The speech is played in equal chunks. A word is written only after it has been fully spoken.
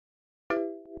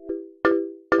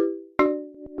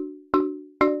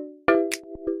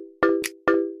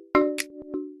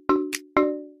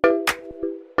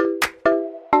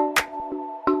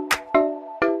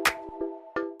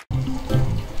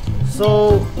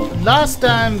So last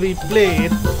time we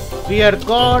played, we had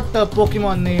caught a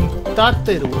Pokemon named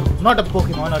Tateru. Not a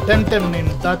Pokemon, a Temtem named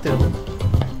Tateru.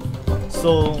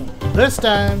 So this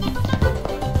time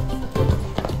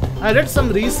I did some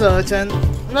research and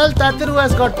well, Tateru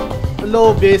has got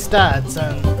low base stats,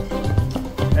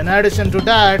 and in addition to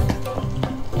that,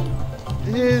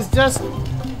 he is just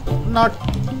not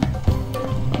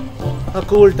a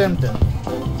cool Temtem.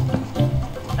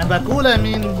 And by cool I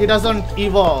mean he doesn't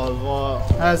evolve or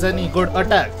has any good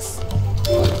attacks.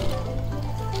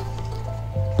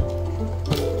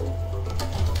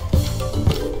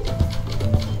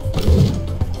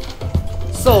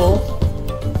 So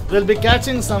we'll be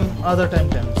catching some other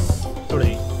Temtems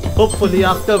today. Hopefully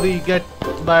after we get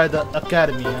by the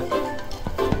academy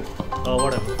or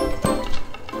whatever.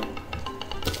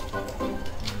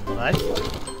 Right?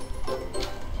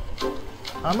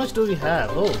 How much do we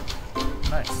have? Oh,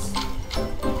 nice.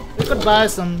 We could buy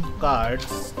some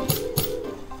cards.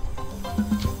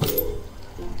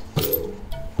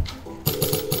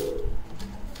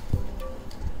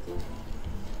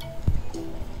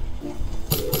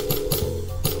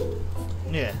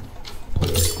 Yeah.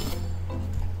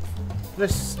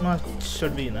 This much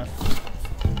should be enough.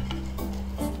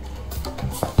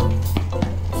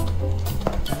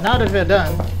 Now that we're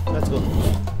done, let's go.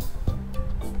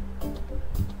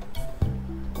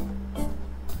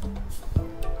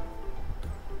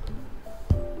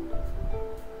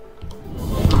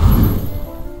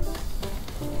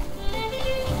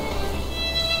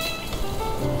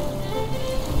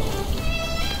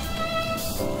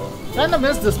 Kinda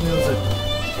miss this music.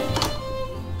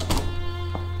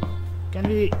 Can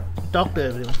we talk to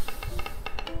everyone?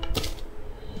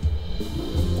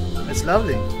 It's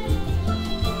lovely.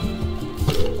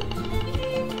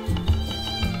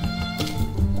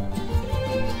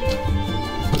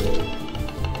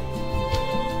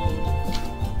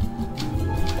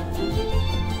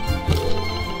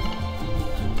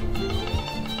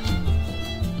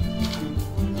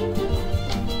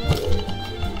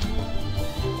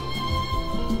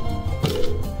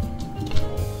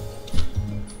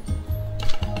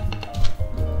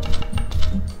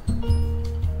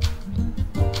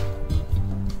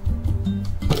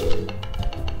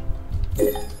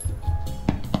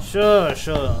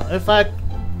 Sure. If I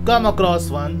come across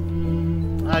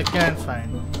one, I can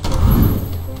find.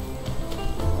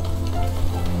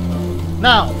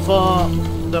 Now for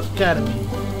the academy.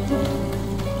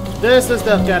 This is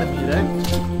the academy, right?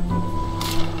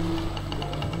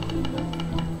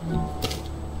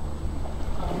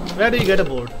 Where do you get a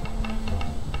board?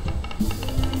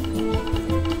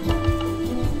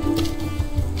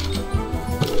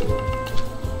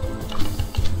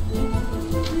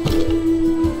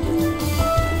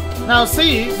 Now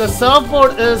see, the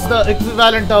surfboard is the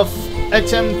equivalent of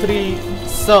HM3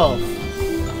 surf,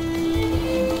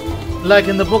 like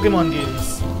in the Pokemon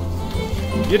games.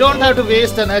 You don't have to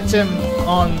waste an HM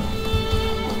on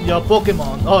your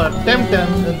Pokemon or Temtem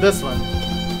in this one.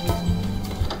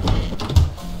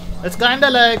 It's kinda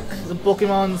like the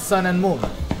Pokemon Sun and Moon,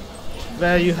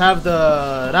 where you have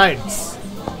the rides,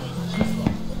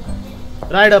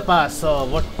 Rider Pass or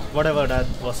whatever that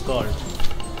was called.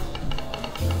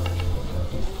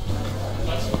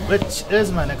 Which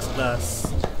is my next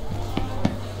class?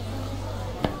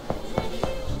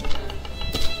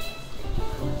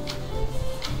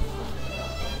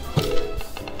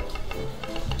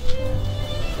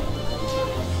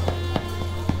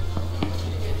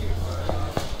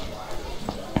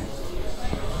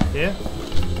 Yeah.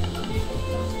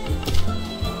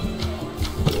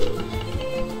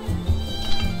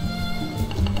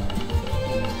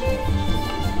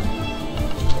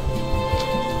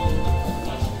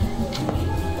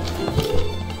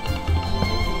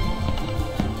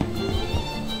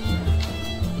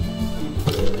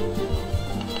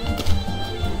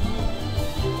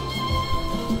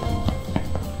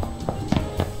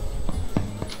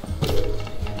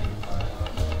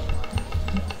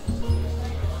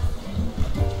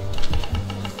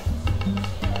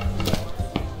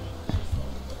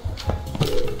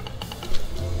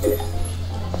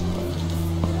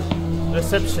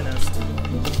 Receptionist.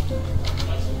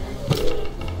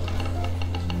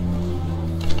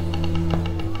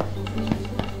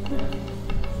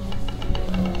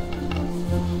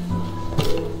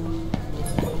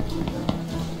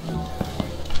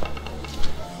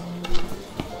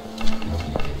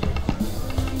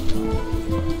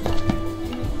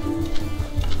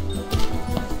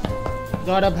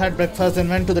 Got up, had breakfast, and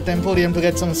went to the Temporium to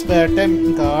get some spare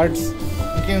temp cards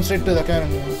and came straight to the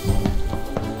academy.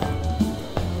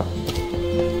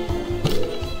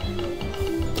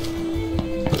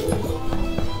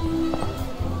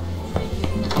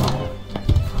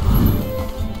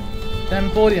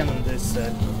 Emporium, they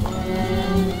said.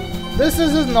 This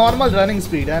is his normal running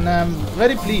speed and I'm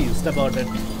very pleased about it.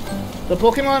 The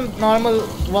Pokemon normal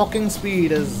walking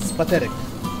speed is pathetic.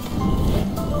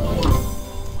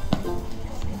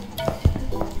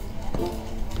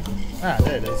 Ah,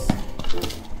 there it is.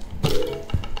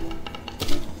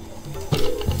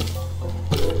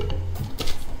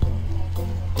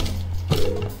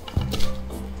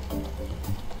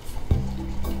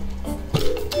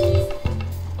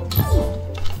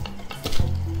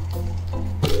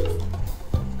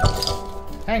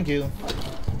 Thank you.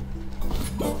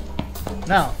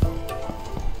 Now,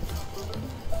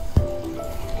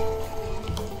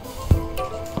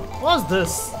 what's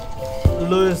this?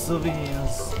 Louis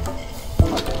souvenirs.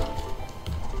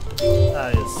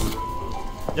 Ah, yes.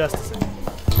 Just a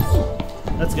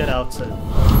second. Let's get outside.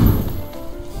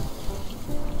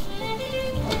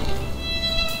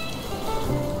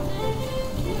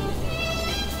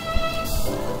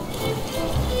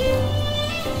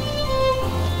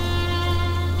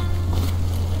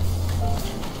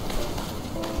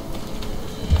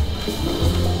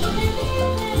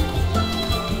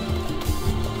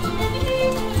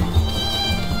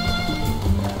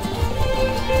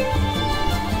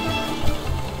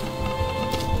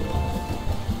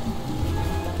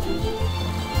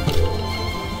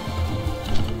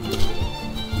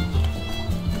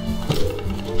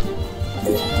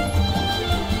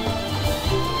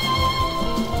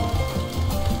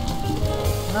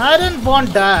 I didn't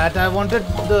want that, I wanted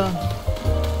the...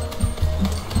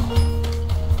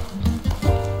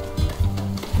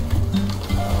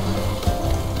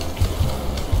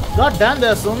 God damn,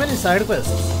 there are so many side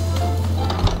quests.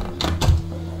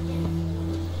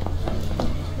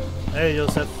 Hey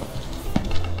Joseph.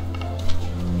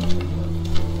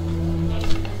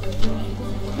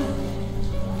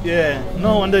 Yeah,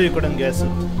 no wonder you couldn't guess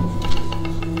it.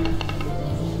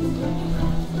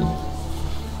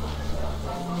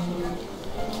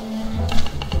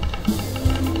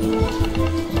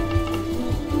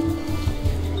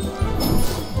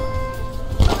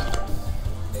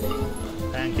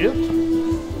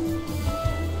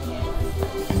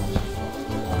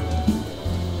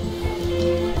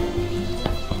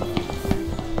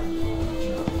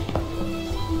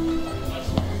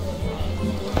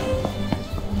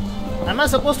 Am I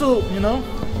supposed to, you know,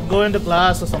 go into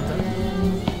class or something?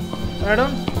 I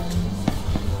don't.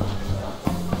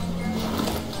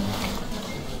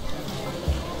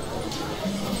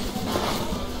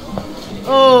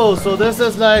 Oh, so this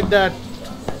is like that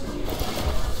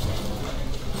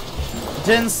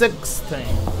Gen 6 thing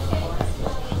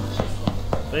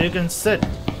where you can sit.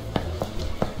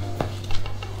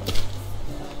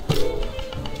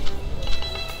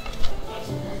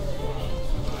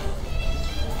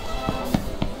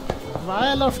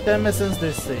 Vial of Tem essence,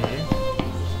 they say.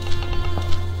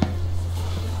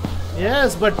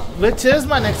 Yes, but which is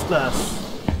my next class?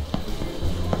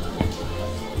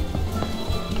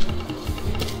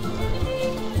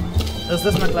 Is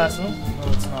this my classroom?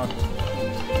 No, it's not.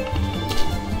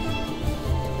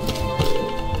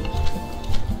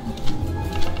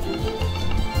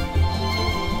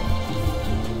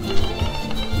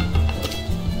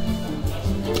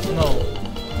 No.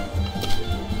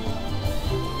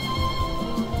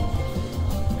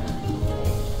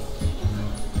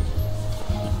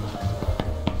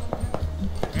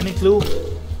 Any clue?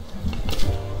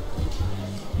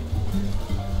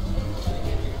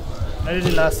 I did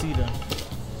it last season.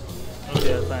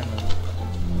 Okay, I'll find that.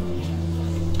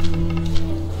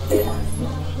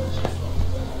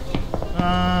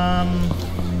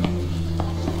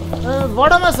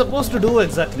 What am I supposed to do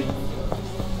exactly?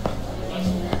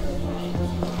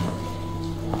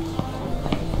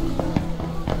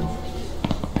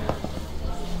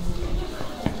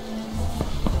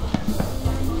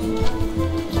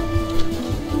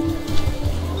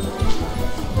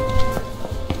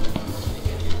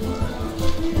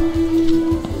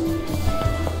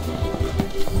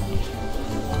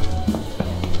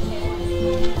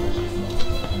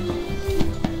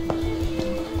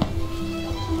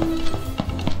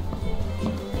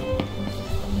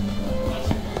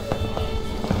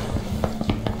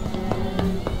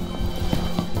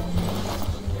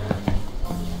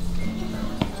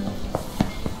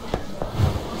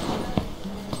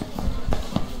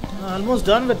 Almost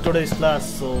done with today's class,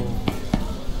 so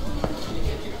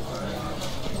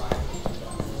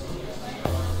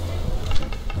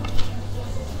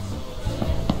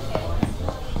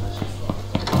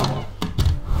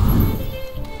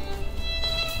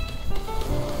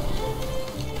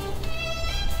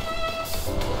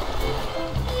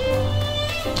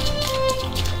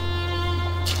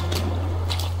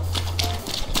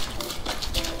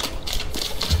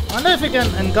wonder if we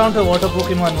can encounter water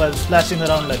Pokemon while splashing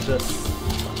around like this.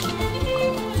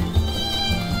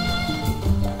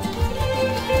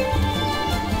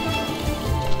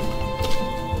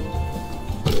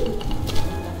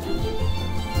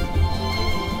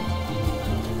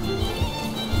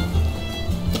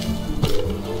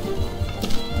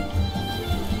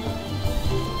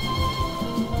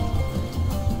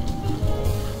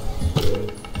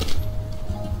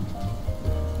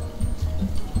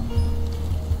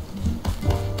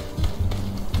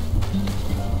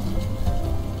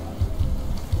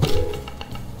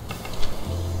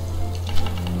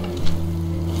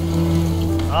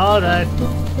 Alright.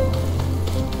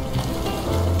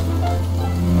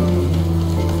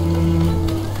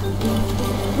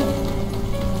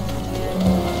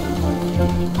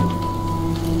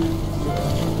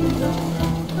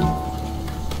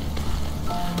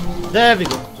 There we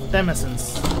go.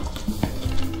 Temessence.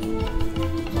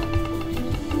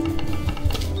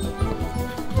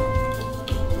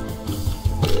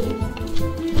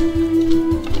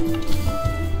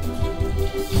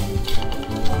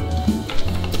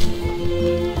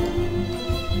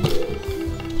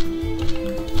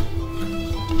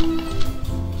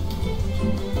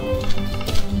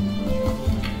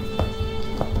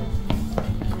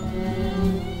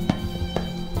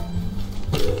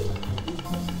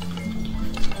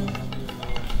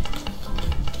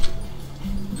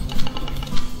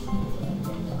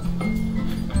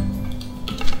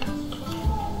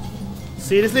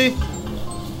 Seriously?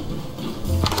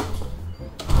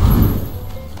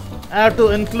 I have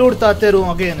to include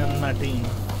Tateru again in my team.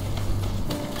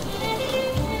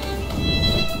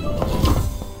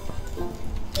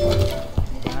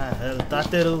 Ah, hell,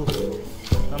 Tateru.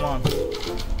 Come on.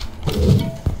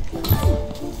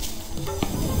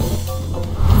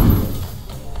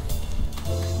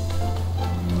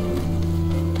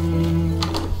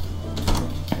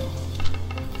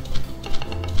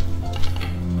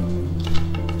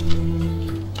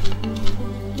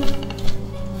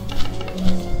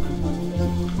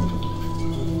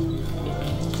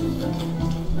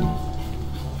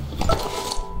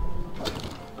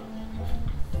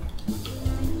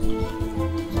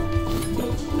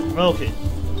 Okay.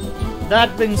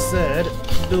 That being said,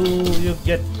 do you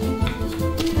get...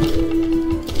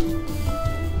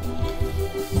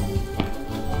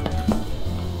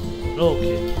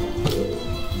 Okay.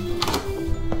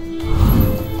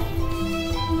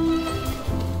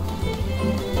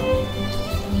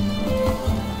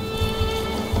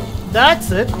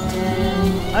 That's it.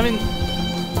 I mean...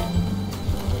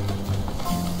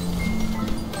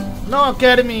 No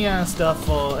academy and stuff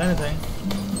or anything.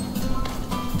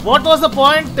 What was the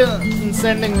point in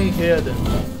sending me here then?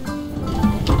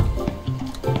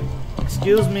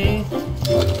 Excuse me.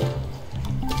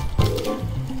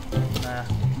 Nah.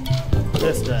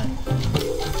 This guy.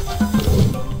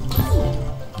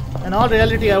 In all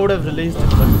reality, I would have released him,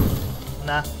 but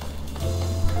nah.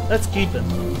 Let's keep him.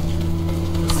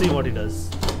 Let's see what he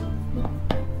does.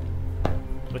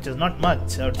 Which is not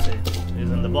much, I would say.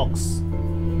 He's in the box.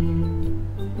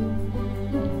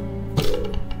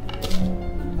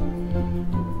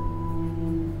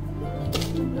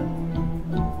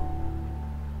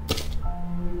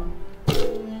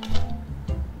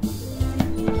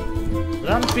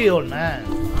 Grumpy old man.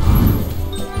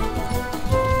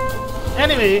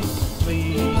 Anyway,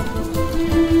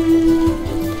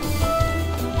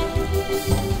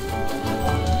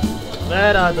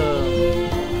 where are the...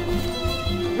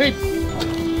 Wait!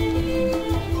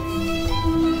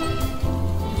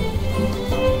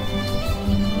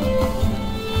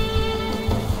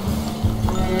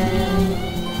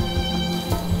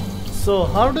 So,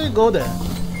 how do you go there?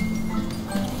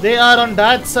 They are on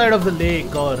that side of the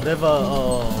lake or river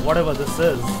or whatever this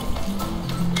is.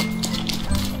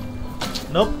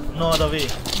 Nope, no other way.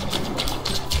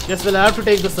 Guess we'll have to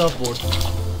take the surfboard.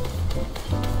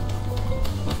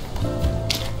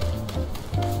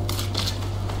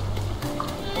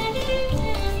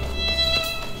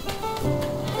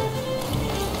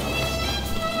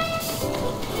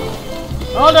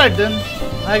 Alright then,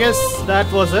 I guess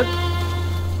that was it.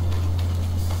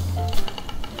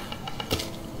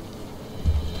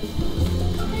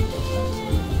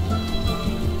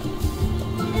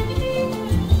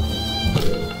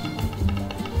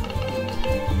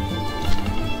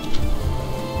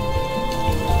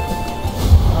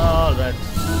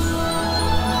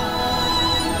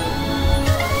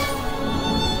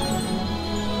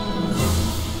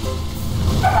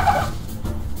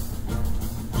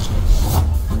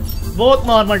 Both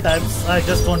normal types, I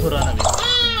just want to run away.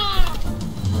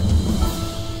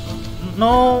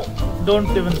 No,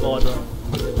 don't even bother.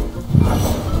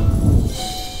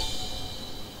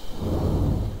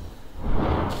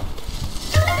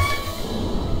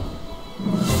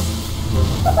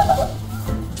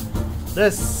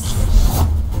 This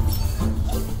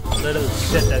little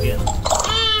shit again.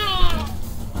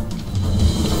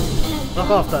 Fuck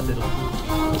off, Tatiru.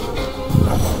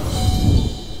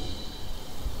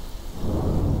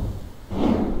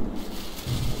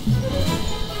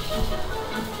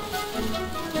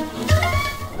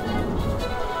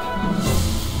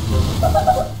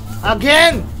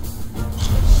 Again!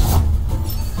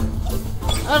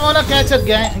 I wanna catch a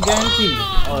Ganki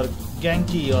or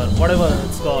Ganki or whatever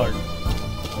it's called.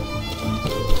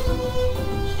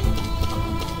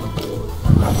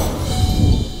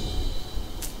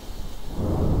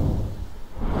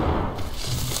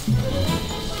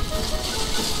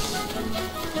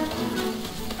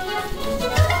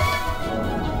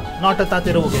 Not a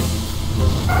Tatiru again.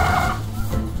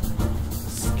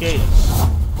 Scale.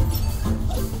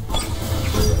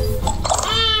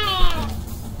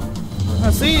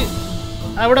 See,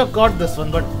 I would have got this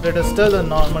one, but it is still a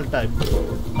normal type.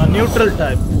 A neutral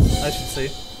type, I should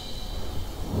say.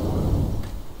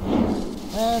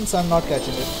 And so I'm not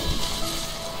catching it.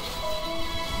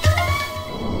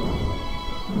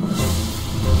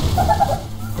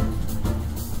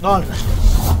 Alright.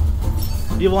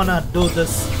 You wanna do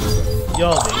this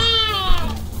your way.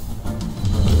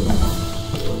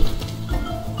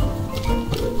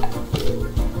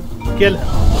 Kill him.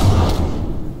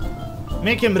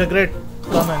 Make him regret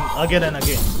coming again and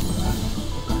again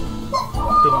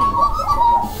to me.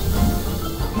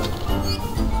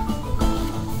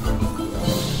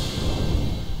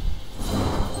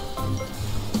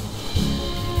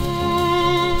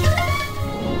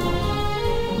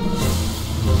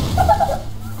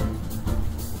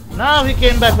 Now he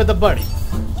came back with a buddy.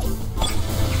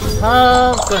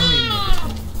 How convenient.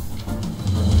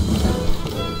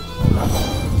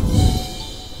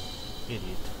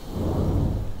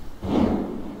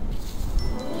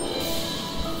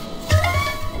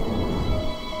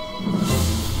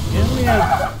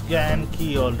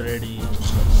 Ganki already.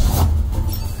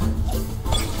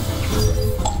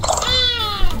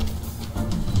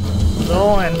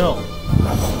 No and no.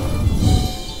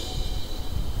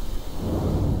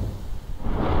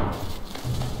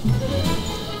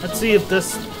 Let's see if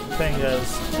this thing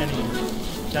has any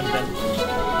Temtem.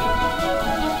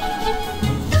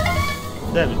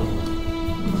 There we go.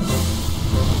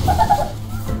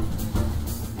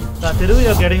 Tatiru,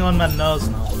 you're getting on my nerves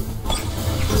now.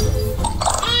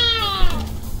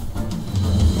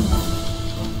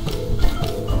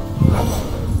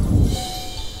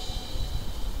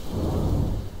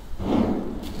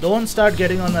 Don't start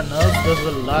getting on my nerves, this is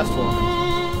the last warning.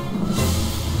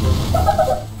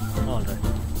 Alright.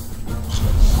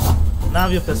 Now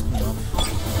you pissed me off.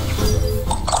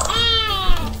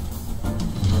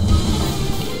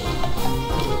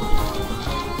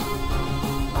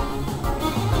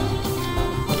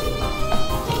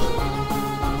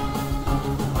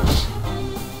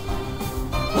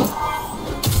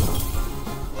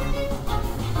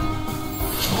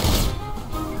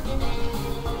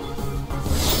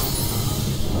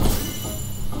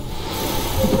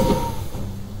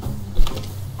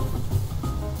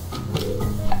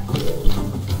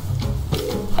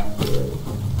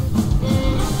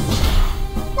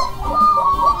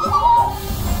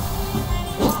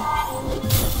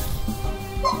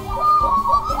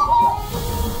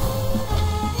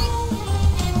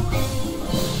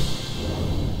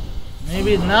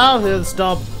 Maybe now he'll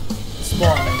stop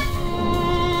spawning,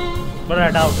 but I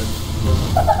doubt it.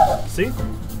 See?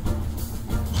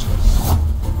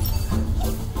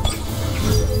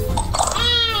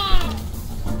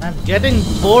 I'm getting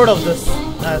bored of this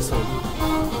asshole.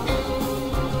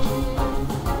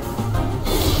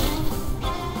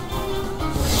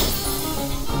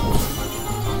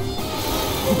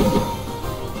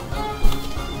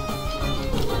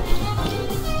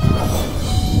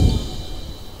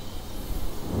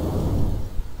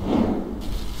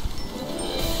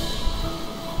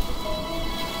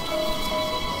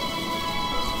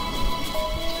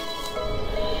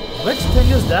 Which thing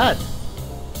is that?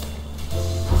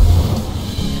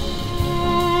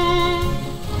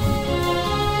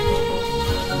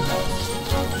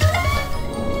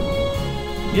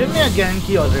 Give me a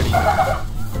Ganki already.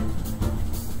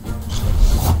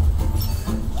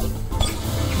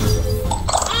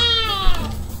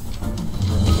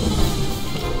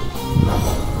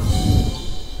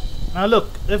 Now look,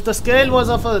 if the scale was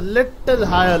of a little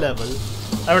higher level,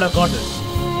 I would have got it.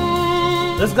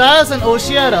 This guy is an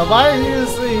Oshiera. Why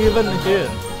is he even here?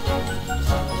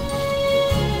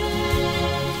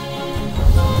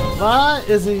 Why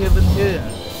is he even here?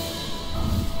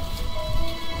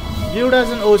 Viewed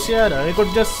as an Oshiara, he could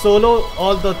just solo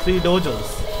all the 3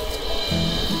 dojos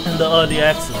in the early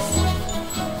access.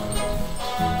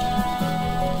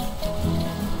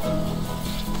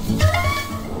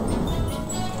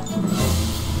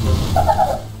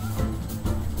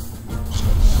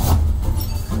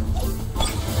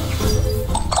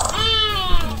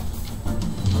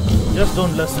 Just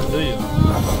don't listen, do you?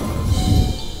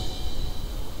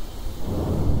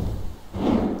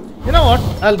 You know what?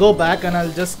 I'll go back and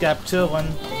I'll just capture one.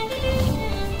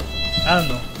 I don't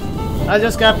know. I'll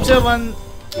just capture one.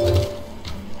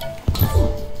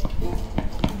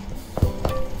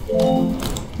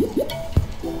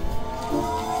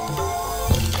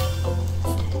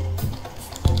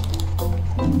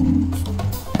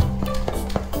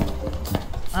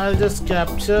 I'll just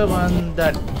capture one,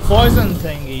 that poison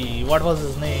thingy. What was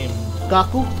his name?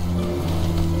 Kaku?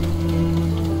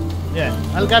 Yeah,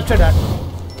 I'll capture that.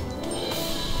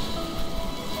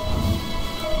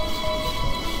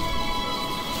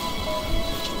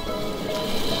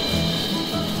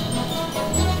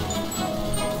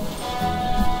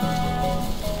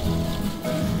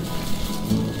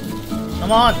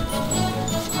 Come on!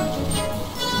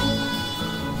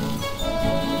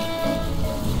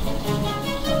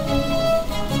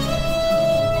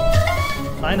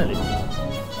 Finally.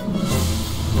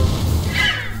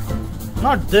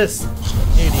 Not this,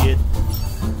 idiot.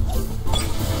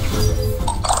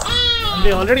 And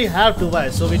we already have 2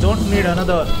 eyes, so we don't need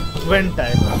another vent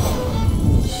type.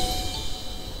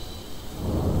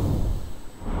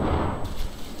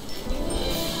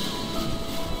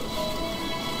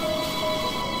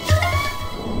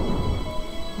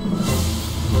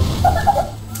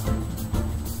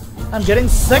 I'm getting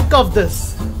sick of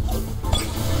this.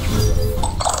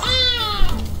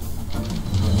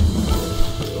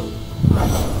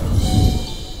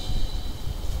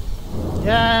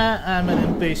 Yeah, I'm an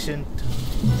impatient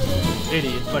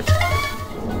idiot, but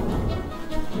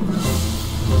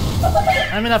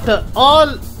I mean, after all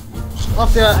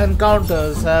of your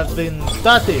encounters have been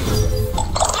pathetic,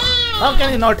 how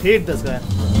can you not hate this guy?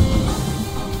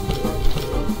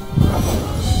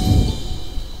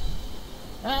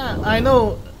 I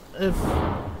know if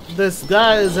this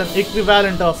guy is an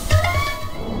equivalent of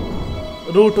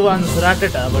Route 1's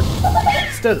Ratata, but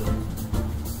still,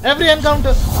 every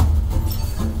encounter.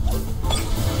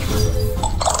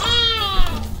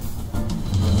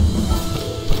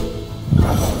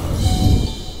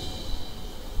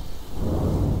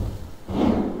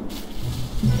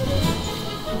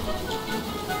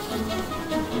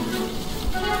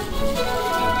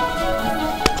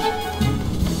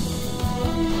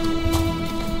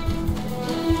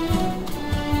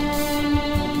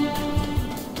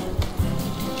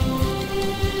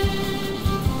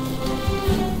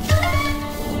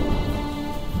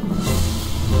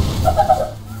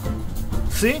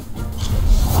 See?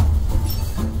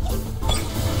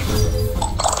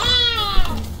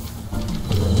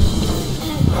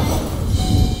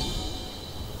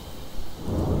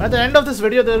 At the end of this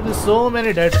video, there will be so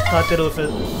many dead Katiru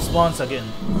spawns again.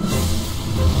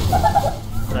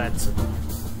 That's it.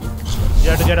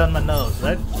 You have to get on my nerves,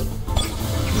 right?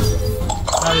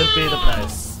 Now you'll pay the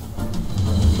price.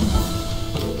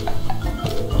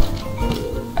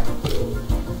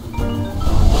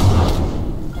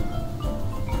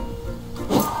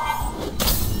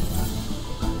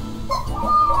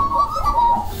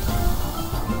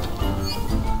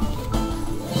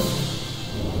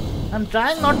 I'm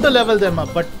trying not to level them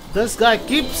up, but this guy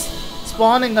keeps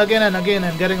spawning again and again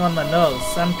and getting on my nerves.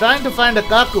 I'm trying to find a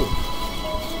Kaku.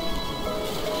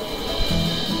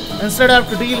 Instead I have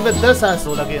to deal with this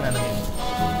asshole again and again.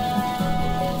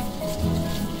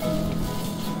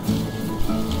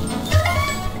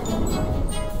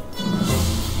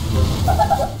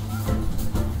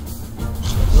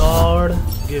 Lord,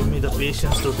 give me the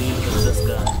patience to deal with this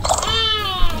guy.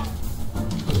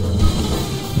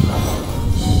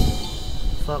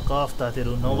 Fuck off,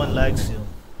 Tatiru. No one likes you.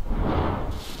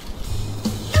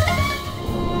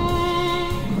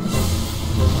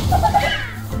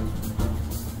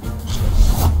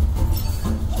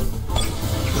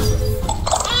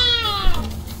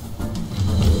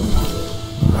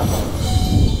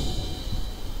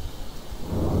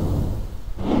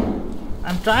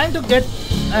 I'm trying to get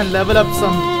and level up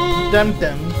some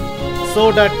Temtem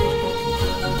so that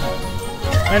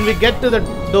when we get to the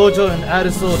dojo in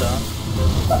Arissola,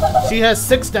 she has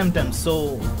 6 Temtems,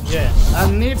 so yeah,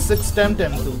 I'll need 6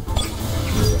 Temtem to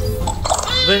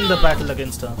win the battle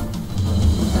against her.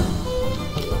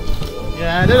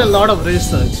 Yeah, I did a lot of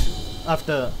research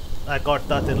after I caught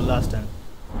Tatiru last time.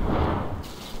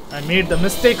 I made the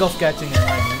mistake of catching him,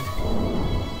 I mean.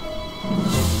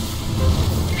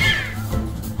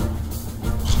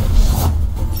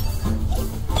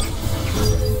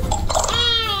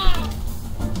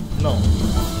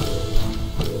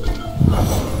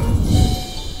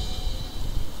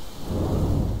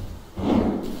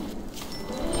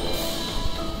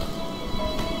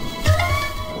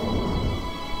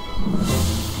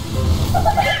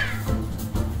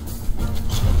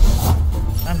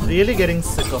 really getting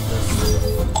sick of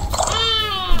this.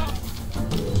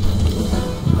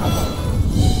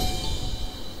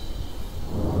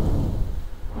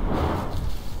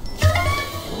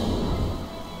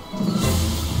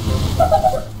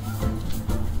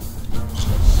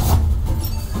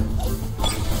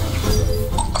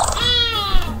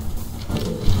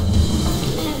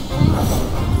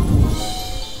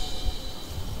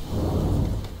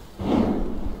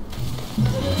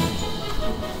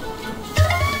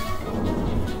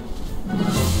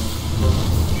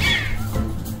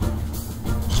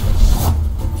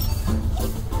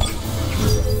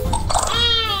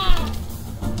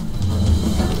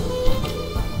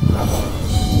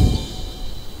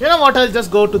 You know what, I'll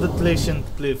just go to the Thlassian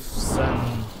Cliffs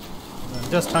and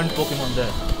just hunt Pokemon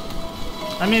there.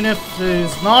 I mean, if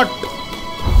he's not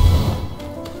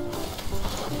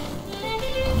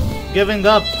giving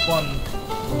up on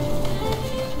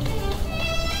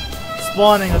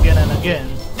spawning again and again,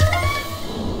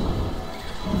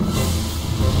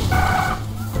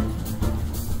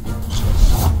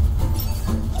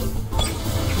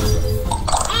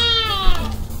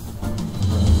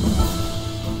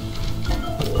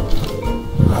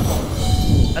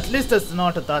 at least it's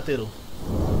not a Tatiru.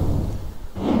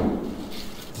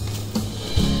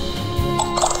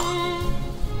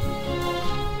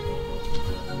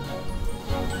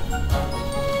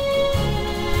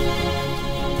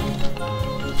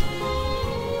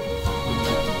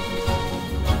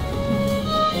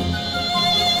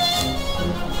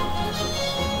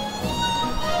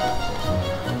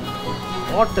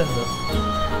 What in the...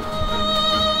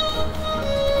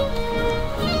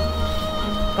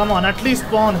 Come on, at least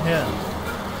spawn here.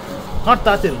 Not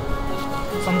Tatil.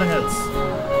 Something else.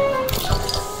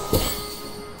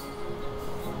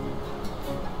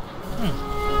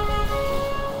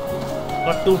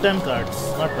 Got 2 10 cards.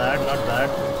 Not bad, not bad.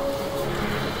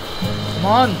 Come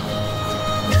on.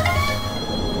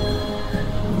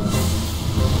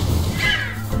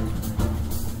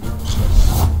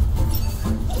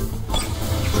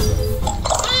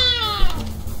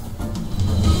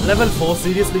 Level 4,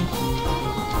 seriously?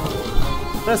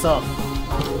 Press off.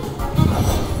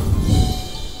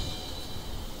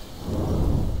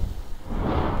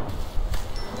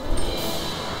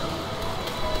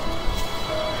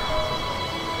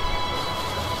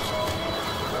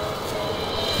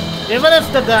 Even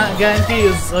if the Ganki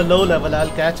is a low level, I'll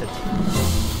catch it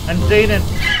and train it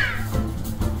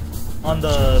on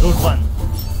the Route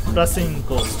 1 crossing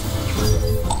coast.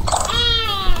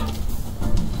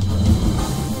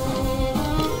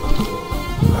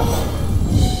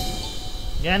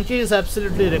 Ganki is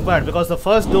absolutely required because the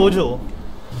first dojo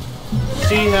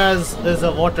she has is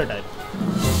a water type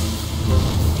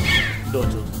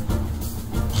dojo.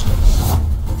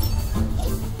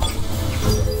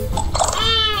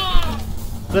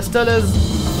 Crystal is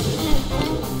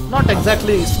not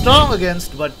exactly strong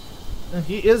against, but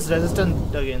he is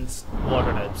resistant against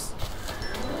water types.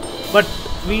 But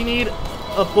we need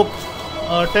a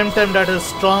Temtem that is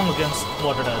strong against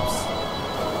water types,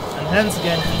 and hence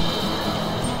Ganki.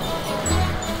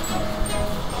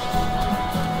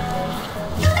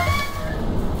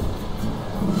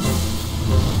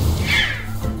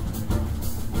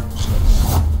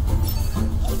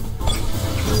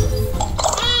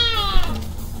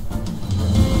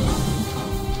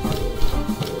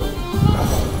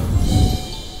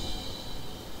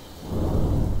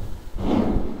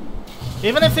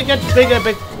 Even if we get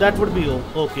PIGEPIC, that would be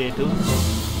okay too.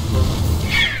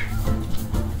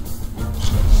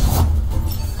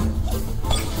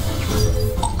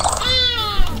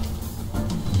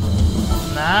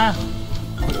 Nah.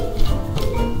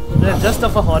 They're just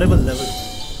of a horrible level.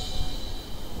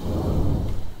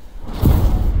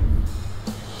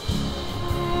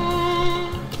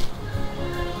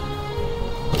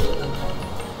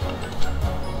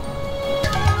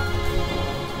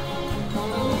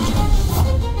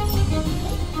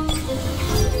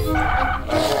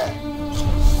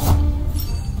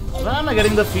 I'm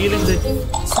getting the feeling they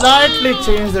slightly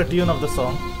changed the tune of the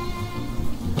song.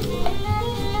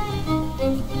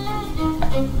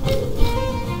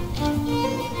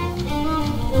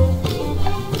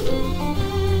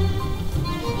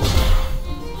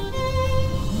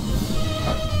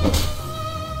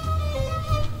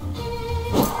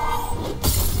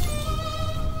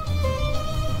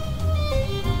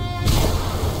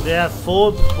 They have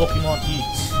 4 Pokemon each.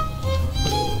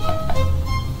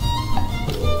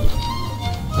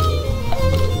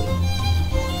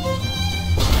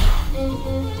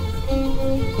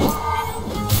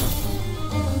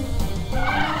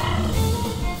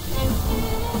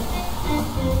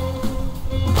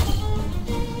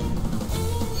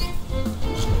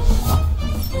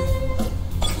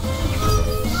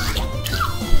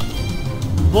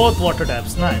 Both water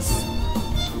taps, nice.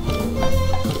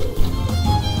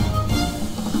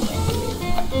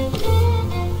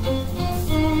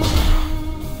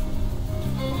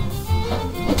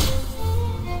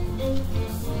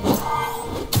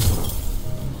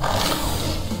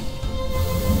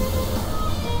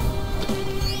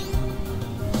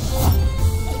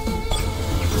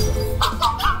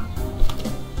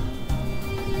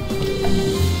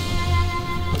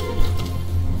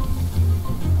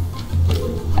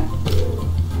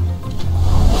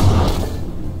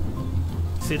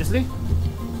 Seriously?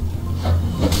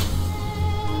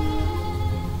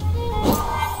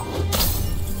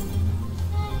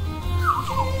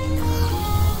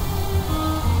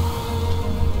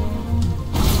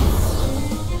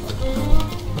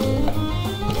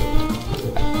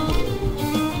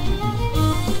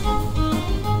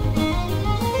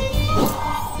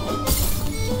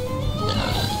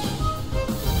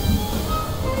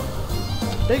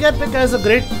 PIGEPIC has a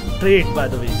great trait, by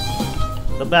the way.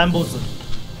 The bamboozle.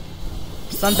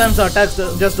 Sometimes the attacks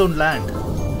just don't land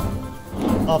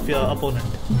off your opponent.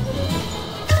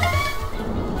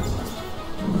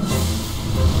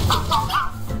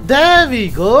 There we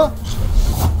go.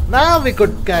 Now we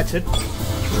could catch it.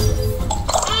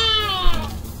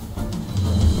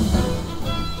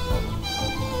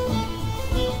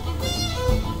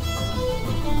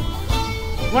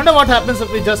 Wonder what happens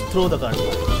if we just throw the card.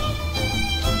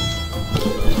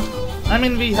 I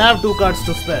mean, we have 2 cards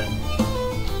to spare.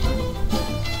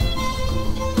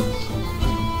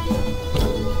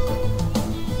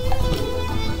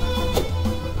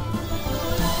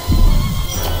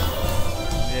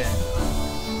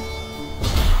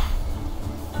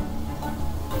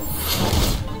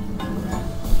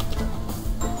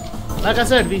 Like I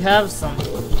said, we have some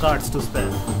cards to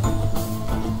spare.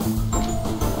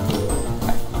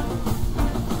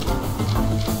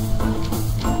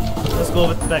 Let's go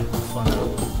with Beck for now.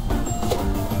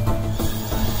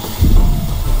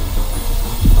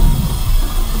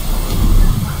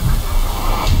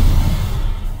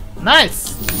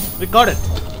 Nice! We got it.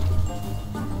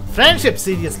 Friendship,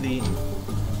 seriously.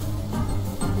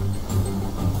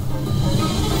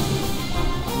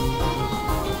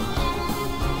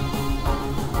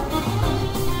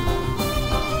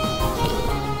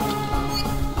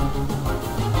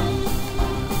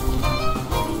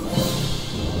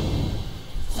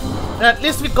 At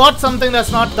least we caught something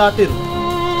that's not Tatiru.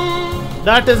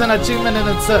 That is an achievement in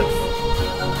itself.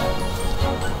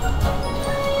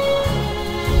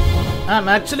 I'm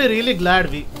actually really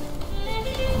glad we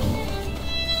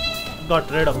got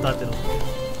rid of Tatiru.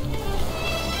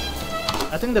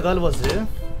 I think the girl was here.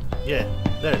 Yeah,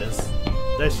 there it is.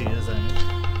 There she is. I mean.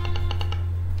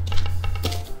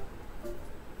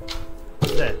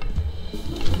 There.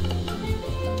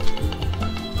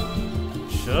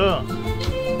 Sure.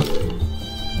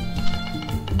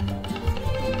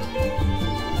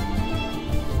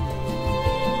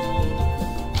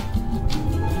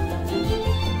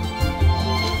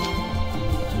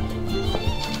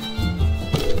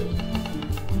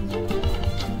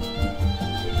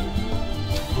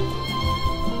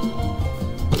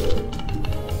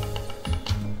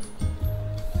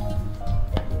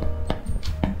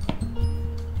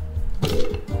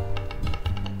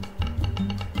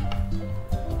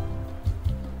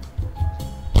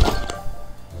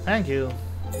 Thank you.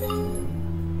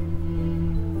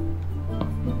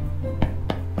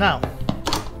 Now,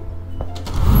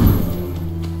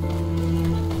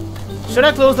 should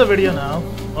I close the video now,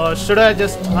 or should I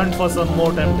just hunt for some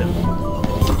more Temtem?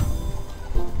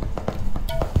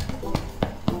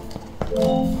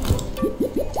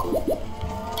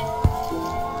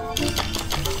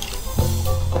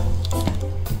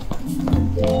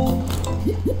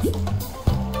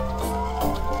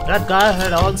 That guy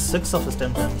had all 6 of his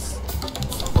Temtems.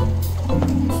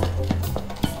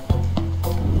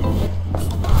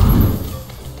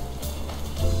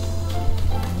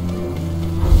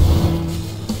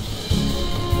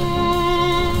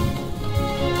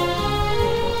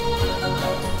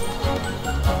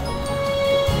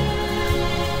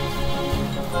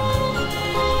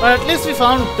 But at least we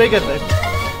found PIGEPIC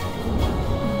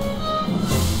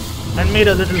and made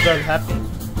a little girl happy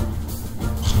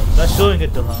by showing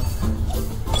it to her.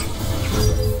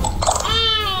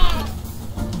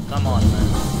 Come on, man.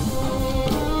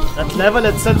 That level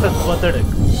itself is pathetic.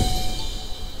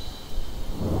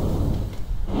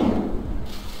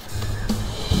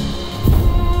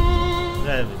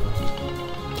 There we go.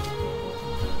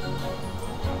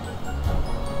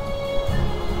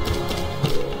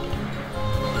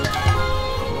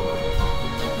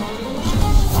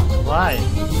 Why?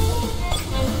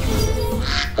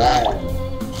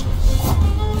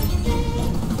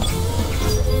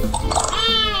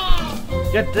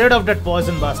 Get rid of that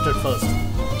poison bastard first.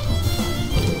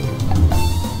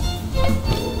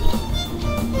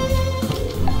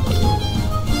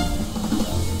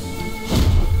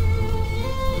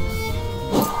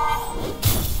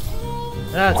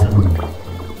 That's it.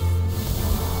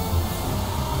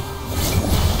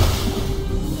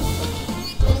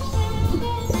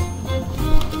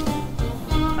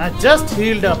 I just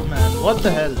healed up, man. What the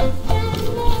hell?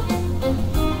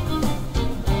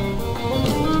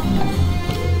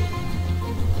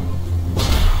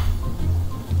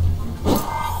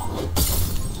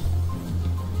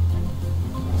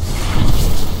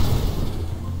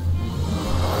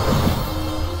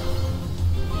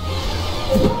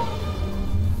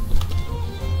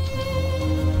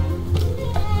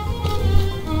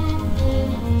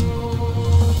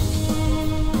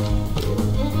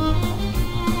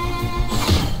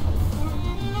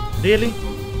 Really?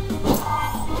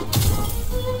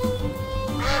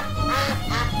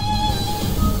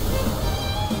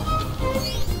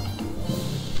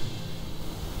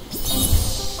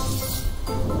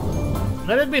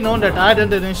 Let it be known that I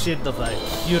didn't initiate the fight.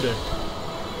 You did.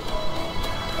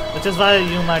 Which is why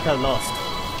you might have lost.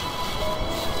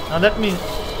 Now let me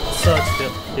search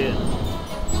here.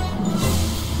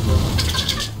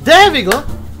 There we go!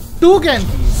 2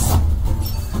 Gankis!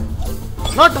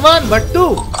 Not 1 but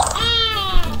 2!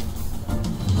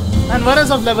 And 1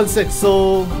 is of level 6,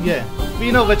 so yeah,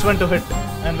 we know which one to hit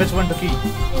and which one to keep.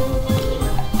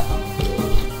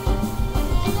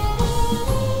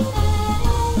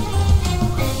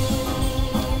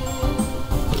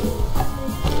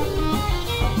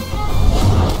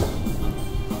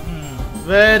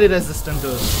 Very resistant to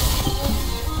it.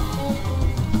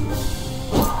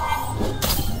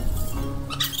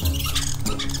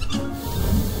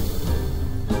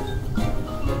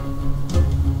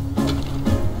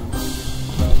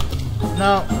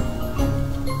 Now,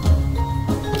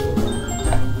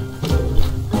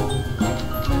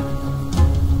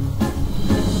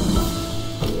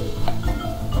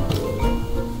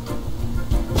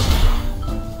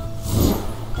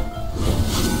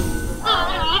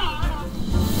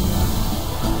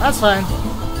 that's fine.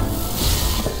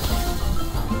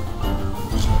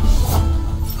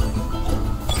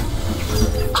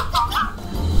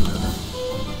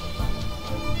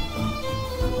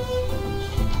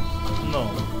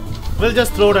 No, we'll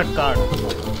just throw that card.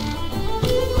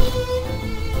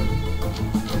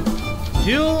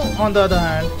 You, on the other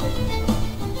hand,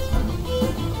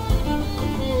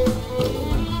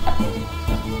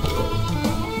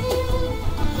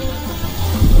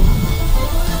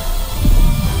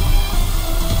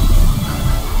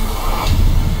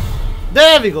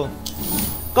 there we go.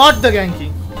 Caught the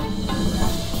Ganki.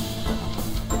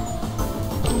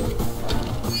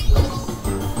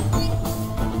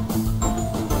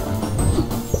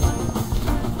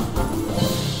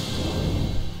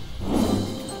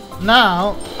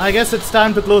 Now, I guess it's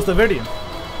time to close the video.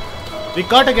 We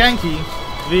caught a Ganki,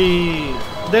 we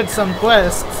did some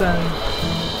quests, and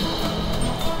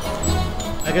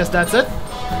I guess that's it.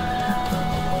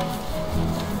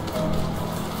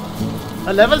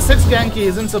 A level 6 Ganki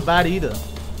isn't so bad either.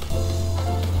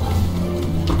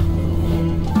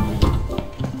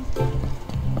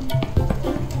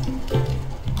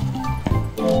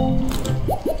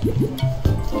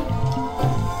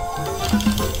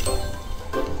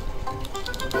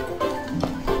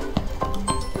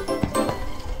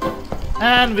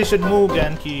 And we should move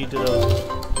Ganki to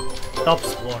the top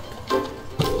spot.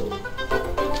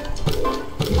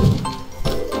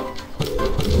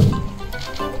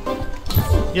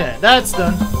 Yeah, that's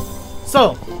done.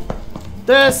 So,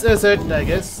 this is it, I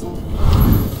guess.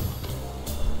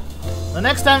 The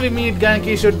next time we meet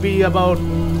Ganki should be about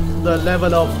the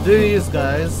level of these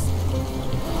guys.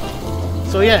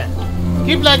 So yeah,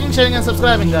 keep liking, sharing and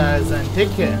subscribing guys, and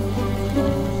take care.